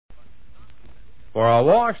For a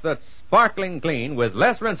wash that's sparkling clean with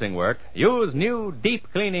less rinsing work, use new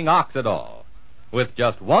deep cleaning Oxidol. With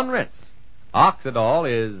just one rinse, Oxidol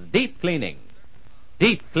is deep cleaning.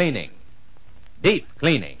 Deep cleaning. Deep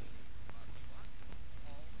cleaning.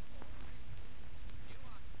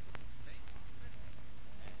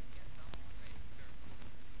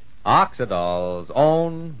 Oxidol's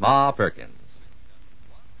own Ma Perkins.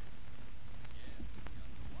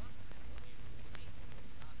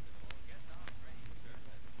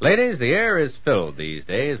 Ladies, the air is filled these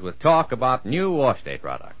days with talk about new wash day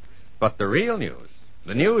products. But the real news,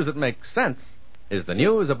 the news that makes sense, is the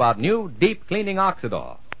news about new deep cleaning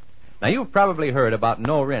Oxidol. Now, you've probably heard about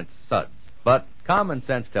no-rinse suds, but common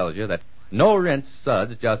sense tells you that no-rinse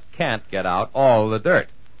suds just can't get out all the dirt.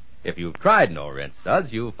 If you've tried no-rinse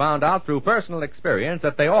suds, you've found out through personal experience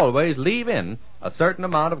that they always leave in a certain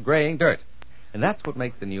amount of graying dirt. And that's what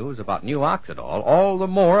makes the news about new Oxidol all the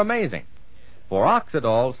more amazing. For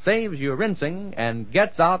Oxidol saves you rinsing and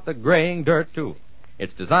gets out the graying dirt, too.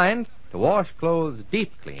 It's designed to wash clothes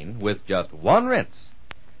deep clean with just one rinse.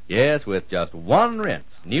 Yes, with just one rinse,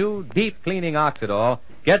 new deep cleaning Oxidol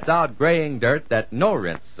gets out graying dirt that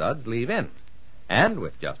no-rinse suds leave in. And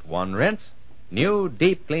with just one rinse, new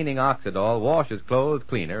deep cleaning Oxidol washes clothes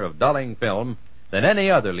cleaner of dulling film than any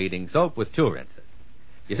other leading soap with two rinses.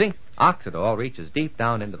 You see, Oxidol reaches deep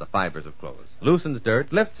down into the fibers of clothes, loosens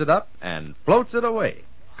dirt, lifts it up, and floats it away.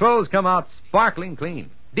 Clothes come out sparkling clean,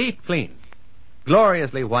 deep clean,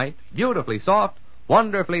 gloriously white, beautifully soft,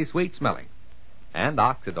 wonderfully sweet-smelling. And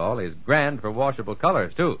Oxidol is grand for washable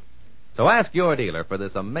colors, too. So ask your dealer for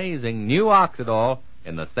this amazing new Oxidol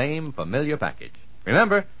in the same familiar package.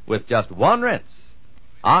 Remember, with just one rinse,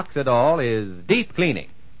 Oxidol is deep cleaning.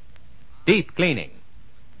 Deep cleaning.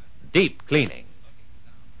 Deep cleaning.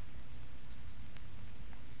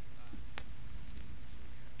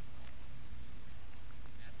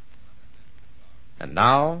 And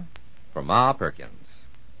now, for Ma Perkins.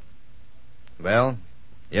 Well,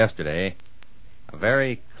 yesterday, a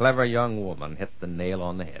very clever young woman hit the nail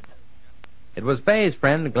on the head. It was Faye's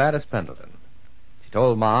friend, Gladys Pendleton. She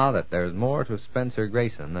told Ma that there's more to Spencer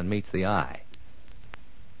Grayson than meets the eye.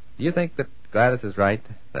 Do you think that Gladys is right,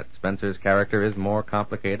 that Spencer's character is more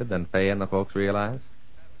complicated than Faye and the folks realize?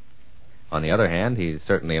 On the other hand, he's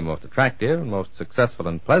certainly a most attractive and most successful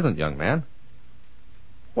and pleasant young man.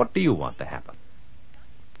 What do you want to happen?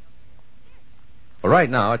 Well,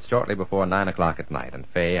 right now, it's shortly before 9 o'clock at night, and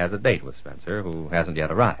Faye has a date with Spencer, who hasn't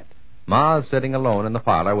yet arrived. Ma's sitting alone in the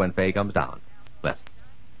parlor when Faye comes down. Listen.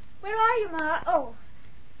 Where are you, Ma? Oh,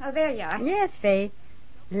 there you are. Yes, Faye.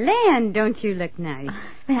 Land, don't you look nice?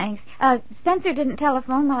 Thanks. Spencer didn't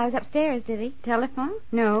telephone while I was upstairs, did he? Telephone?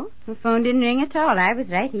 No, the phone didn't ring at all. I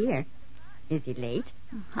was right here. Is he late?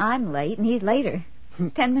 I'm late, and he's later.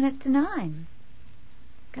 It's 10 minutes to 9.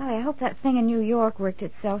 Golly, I hope that thing in New York worked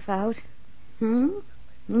itself out. New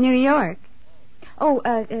York?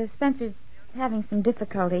 Spencer's having some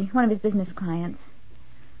difficulty. One of his business clients.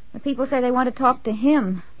 The people say they want to talk to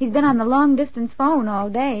him. He's been on the long-distance phone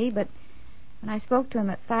all day, but when I spoke to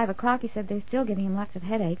him at 5 o'clock, he said they're still giving him lots of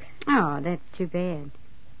headaches. Oh, that's too bad.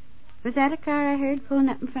 Was that a car I heard pulling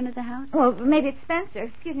up in front of the house? Well, maybe it's Spencer.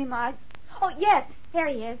 Excuse me, Ma. Oh, yes, there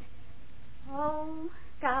he is. Oh,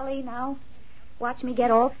 golly, now. Watch me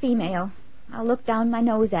get all female. I'll look down my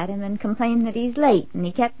nose at him and complain that he's late and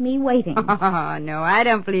he kept me waiting. Oh, no, I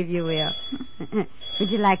don't believe you will. Would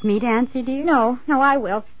you like me to answer, dear? No, I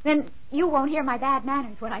will. Then you won't hear my bad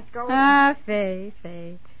manners when I scold him. Ah,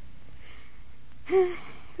 Faye.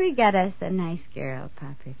 We got us a nice girl,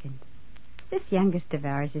 Pa Perkins. This youngest of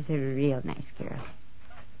ours is a real nice girl.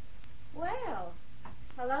 Well,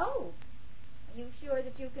 hello. Are you sure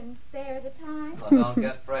that you can spare the time? Well, don't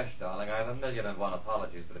get fresh, darling. I have 1,000,001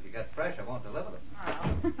 apologies, but if you get fresh, I won't deliver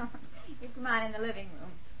them. Oh, you come on in the living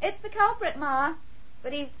room. It's the culprit, Ma.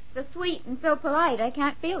 But he's so sweet and so polite, I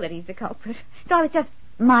can't feel that he's the culprit. So I was just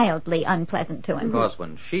mildly unpleasant to him. Of course,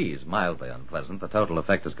 when she's mildly unpleasant, the total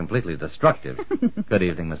effect is completely destructive. Good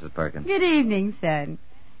evening, Mrs. Perkins. Good evening, son.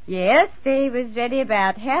 Yes, Faye was ready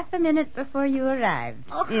about half a minute before you arrived.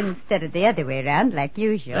 Oh. Instead of the other way around, like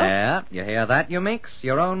usual. Yeah, you hear that, you minx?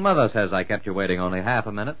 Your own mother says I kept you waiting only half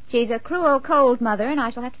a minute. She's a cruel, cold mother, and I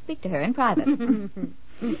shall have to speak to her in private.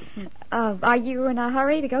 Are you in a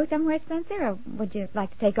hurry to go somewhere, Spencer, or would you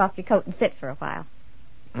like to take off your coat and sit for a while?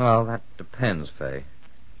 Well, that depends, Faye.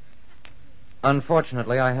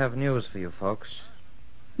 Unfortunately, I have news for you folks.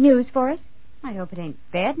 News for us? I hope it ain't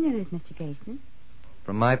bad news, Mr. Grayson.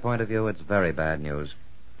 From my point of view, it's very bad news.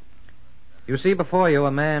 You see before you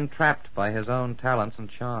a man trapped by his own talents and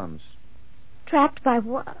charms. Trapped by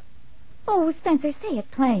what? Oh, Spencer, say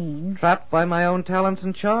it plain. Trapped by my own talents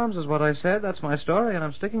and charms is what I said. That's my story, and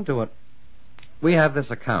I'm sticking to it. We have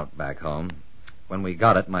this account back home. When we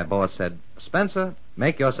got it, my boss said, Spencer,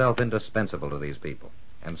 make yourself indispensable to these people.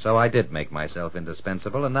 And so I did make myself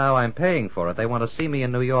indispensable, and now I'm paying for it. They want to see me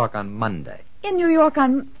in New York on Monday. In New York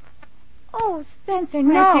on... Oh, Spencer,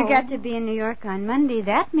 no. Well, if you got to be in New York on Monday,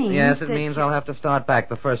 that means Yes, it means I'll have to start back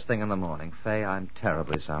the first thing in the morning. Fay, I'm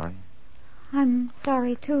terribly sorry. I'm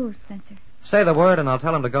sorry, too, Spencer. Say the word, and I'll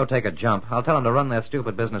tell them to go take a jump. I'll tell them to run their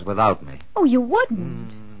stupid business without me. Oh, you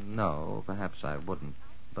wouldn't. No, perhaps I wouldn't.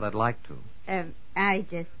 But I'd like to. I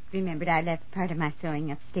just remembered I left part of my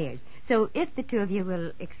sewing upstairs. So if the two of you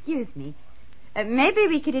will excuse me, maybe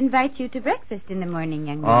we could invite you to breakfast in the morning,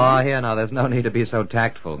 young man. Oh, here now, there's no need to be so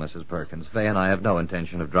tactful, Mrs. Perkins. Fay and I have no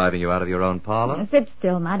intention of driving you out of your own parlor. Sit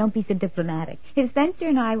still, Ma. Don't be so diplomatic. If Spencer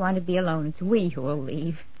and I want to be alone, it's we who will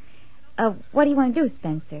leave. What do you want to do,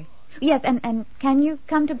 Spencer? Yes, and can you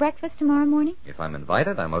come to breakfast tomorrow morning? If I'm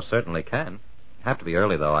invited, I most certainly can. Have to be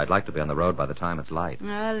early, though. I'd like to be on the road by the time it's light. Oh,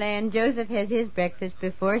 Len, Joseph has his breakfast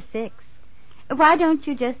before 6. Why don't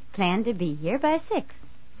you just plan to be here by 6?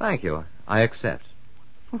 Thank you. I accept.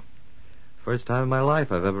 First time in my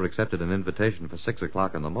life I've ever accepted an invitation for 6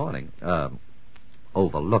 o'clock in the morning.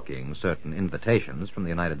 Overlooking certain invitations from the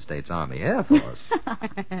United States Army Air Force.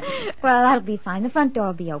 Well, that'll be fine. The front door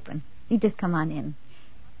will be open. You just come on in.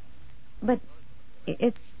 But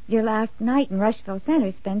it's your last night in Rushville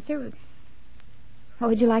Center, Spencer. What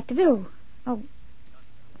would you like to do? Oh,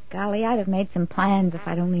 golly, I'd have made some plans if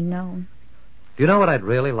I'd only known. Do you know what I'd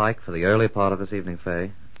really like for the early part of this evening,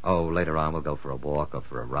 Fay? Oh, later on we'll go for a walk or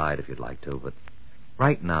for a ride if you'd like to. But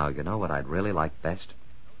right now, you know what I'd really like best?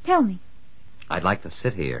 Tell me. I'd like to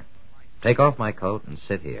sit here. Take off my coat and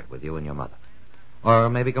sit here with you and your mother. Or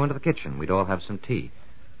maybe go into the kitchen. We'd all have some tea.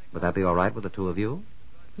 Would that be all right with the two of you?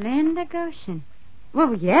 Linda Goshen.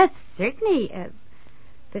 Well, yes, certainly.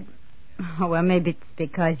 But, maybe it's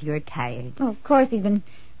because you're tired. Oh, of course, he's been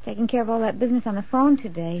taking care of all that business on the phone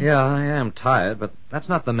today. Yeah, I am tired, but that's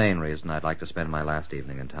not the main reason I'd like to spend my last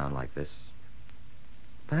evening in town like this.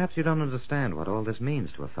 Perhaps you don't understand what all this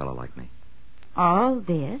means to a fellow like me. All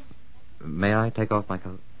this? May I take off my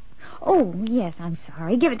coat? Oh, yes, I'm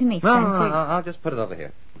sorry. Give it to me, Spencer. No, I'll just put it over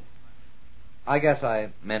here. I guess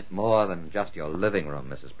I meant more than just your living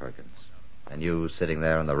room, Mrs. Perkins. And you sitting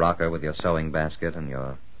there in the rocker with your sewing basket and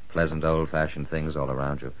your pleasant old-fashioned things all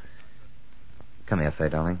around you. Come here, Fay,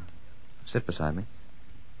 darling. Sit beside me.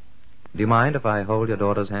 Do you mind if I hold your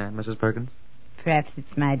daughter's hand, Mrs. Perkins? Perhaps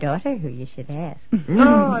it's my daughter who you should ask.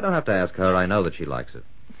 No, I don't have to ask her. I know that she likes it.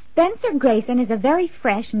 Spencer Grayson is a very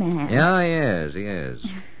fresh man. Yeah, he is.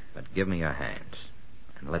 But give me your hand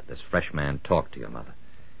and let this fresh man talk to your mother.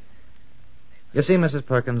 You see, Mrs.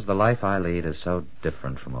 Perkins, the life I lead is so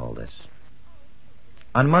different from all this.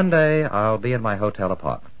 On Monday, I'll be in my hotel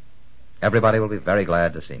apartment. Everybody will be very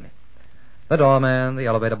glad to see me. The doorman, the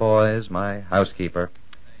elevator boys, my housekeeper.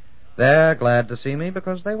 They're glad to see me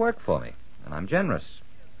because they work for me, and I'm generous.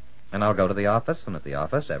 And I'll go to the office, and at the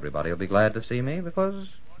office, everybody will be glad to see me because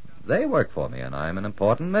they work for me, and I'm an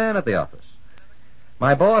important man at the office.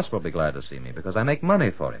 My boss will be glad to see me because I make money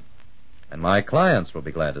for him. And my clients will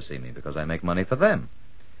be glad to see me because I make money for them.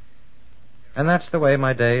 And that's the way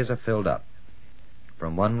my days are filled up.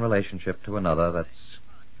 From one relationship to another that's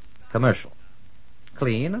commercial.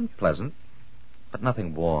 Clean and pleasant, but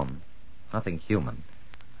nothing warm, nothing human.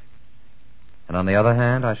 And on the other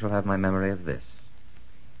hand, I shall have my memory of this.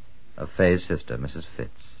 Of Fay's sister, Mrs. Fitz,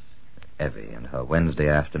 Evie, and her Wednesday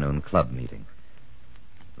afternoon club meeting.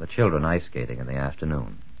 The children ice skating in the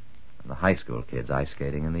afternoon, and the high school kids ice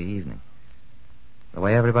skating in the evening. The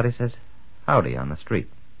way everybody says howdy on the street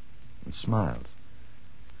and smiles.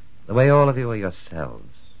 The way all of you are yourselves.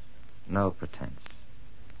 No pretense.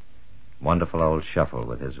 Wonderful old Shuffle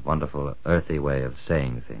with his wonderful earthy way of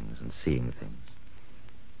saying things and seeing things.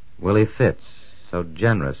 Willie Fitz, so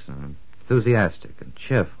generous and enthusiastic and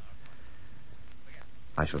cheerful.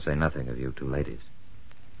 I shall say nothing of you two ladies.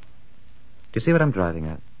 Do you see what I'm driving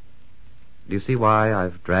at? Do you see why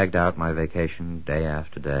I've dragged out my vacation day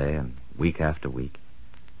after day and week after week?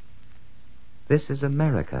 This is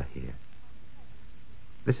America here.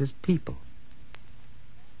 This is people.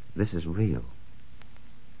 This is real.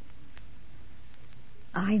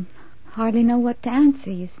 I hardly know what to answer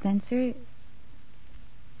you, Spencer.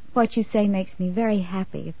 What you say makes me very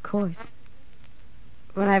happy, of course.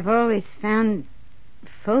 Well, I've always found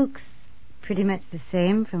folks pretty much the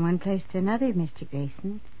same from one place to another, Mr.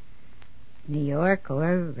 Grayson. New York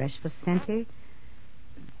or Rushville Center.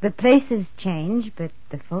 The places change, but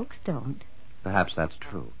the folks don't. Perhaps that's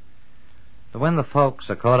true. But when the folks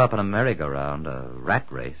are caught up in a merry-go-round, a rat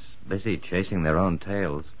race, busy chasing their own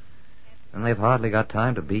tails, then they've hardly got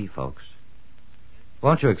time to be folks.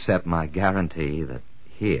 Won't you accept my guarantee that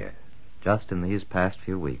here, just in these past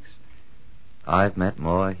few weeks, I've met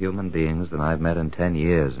more human beings than I've met in 10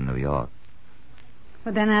 years in New York?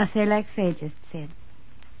 Well, then I'll say like Fay just said.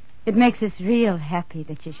 It makes us real happy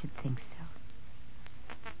that you should think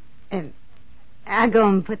so. I'll go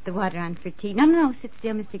and put the water on for tea. No, sit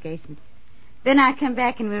still, Mr. Grayson. Then I'll come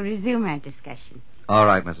back and we'll resume our discussion. All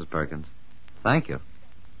right, Mrs. Perkins. Thank you.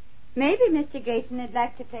 Maybe Mr. Grayson would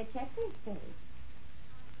like to play checkers, Fay.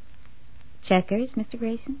 Checkers, Mr.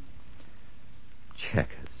 Grayson?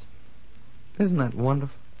 Checkers. Isn't that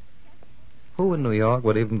wonderful? Who in New York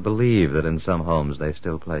would even believe that in some homes they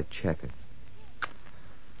still play checkers?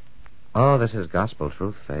 Oh, this is gospel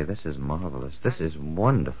truth, Fay. This is marvelous. This is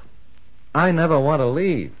wonderful. I never want to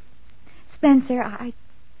leave. Spencer,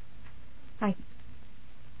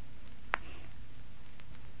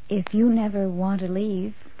 If you never want to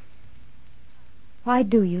leave, why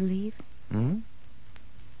do you leave?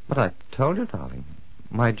 But I told you, darling.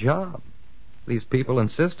 My job. These people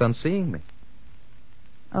insist on seeing me.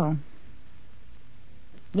 Oh.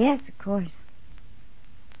 Yes, of course.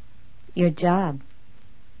 Your job.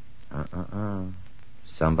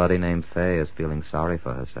 Somebody named Fay is feeling sorry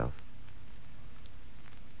for herself.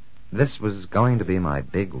 This was going to be my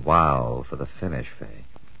big wow for the finish, Fay.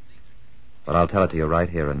 But I'll tell it to you right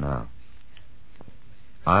here and now.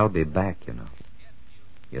 I'll be back, you know.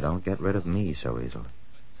 You don't get rid of me so easily.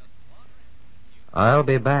 I'll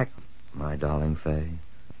be back, my darling Fay.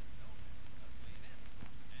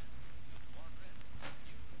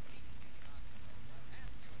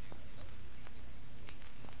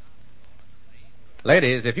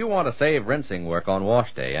 Ladies, if you want to save rinsing work on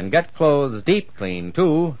wash day and get clothes deep clean,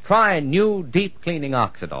 too, try new deep cleaning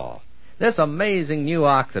Oxidol. This amazing new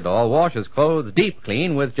Oxidol washes clothes deep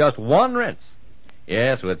clean with just one rinse.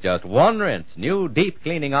 Yes, with just one rinse, new deep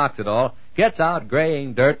cleaning Oxidol gets out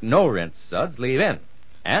graying dirt no rinse suds leave in.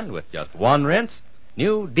 And with just one rinse,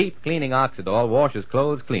 new deep cleaning Oxidol washes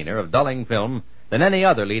clothes cleaner of dulling film than any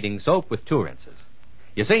other leading soap with 2 rinses.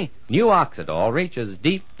 You see, new Oxidol reaches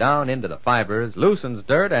deep down into the fibers, loosens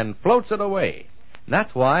dirt, and floats it away. And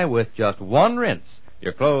that's why with just one rinse,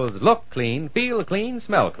 your clothes look clean, feel clean,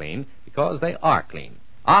 smell clean, because they are clean.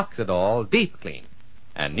 Oxidol Deep Clean.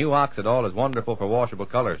 And new Oxidol is wonderful for washable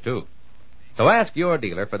colors, too. So ask your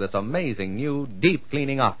dealer for this amazing new deep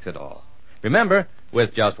cleaning Oxidol. Remember,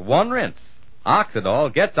 with just one rinse,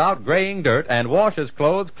 Oxidol gets out graying dirt and washes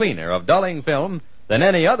clothes cleaner of dulling film than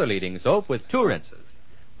any other leading soap with 2 rinses.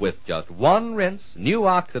 With just one rinse, new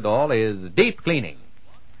Oxidol is deep cleaning.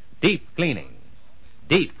 Deep cleaning.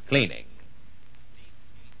 Deep cleaning.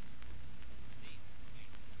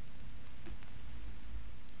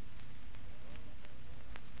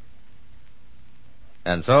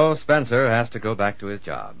 And so Spencer has to go back to his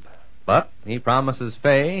job. But he promises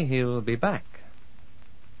Fay he'll be back.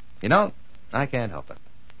 You know, I can't help it.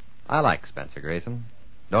 I like Spencer Grayson.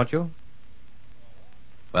 Don't you?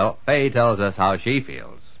 Well, Fay tells us how she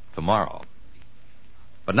feels tomorrow.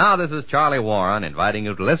 But now this is Charlie Warren inviting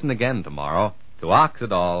you to listen again tomorrow to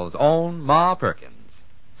Oxidol's own Ma Perkins.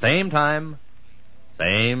 Same time,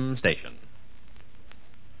 same station.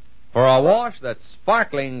 For a wash that's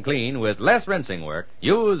sparkling clean with less rinsing work,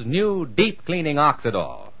 use new deep cleaning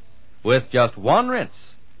Oxidol. With just one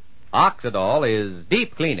rinse, Oxidol is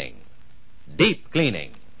deep cleaning. Deep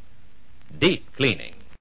cleaning. Deep cleaning.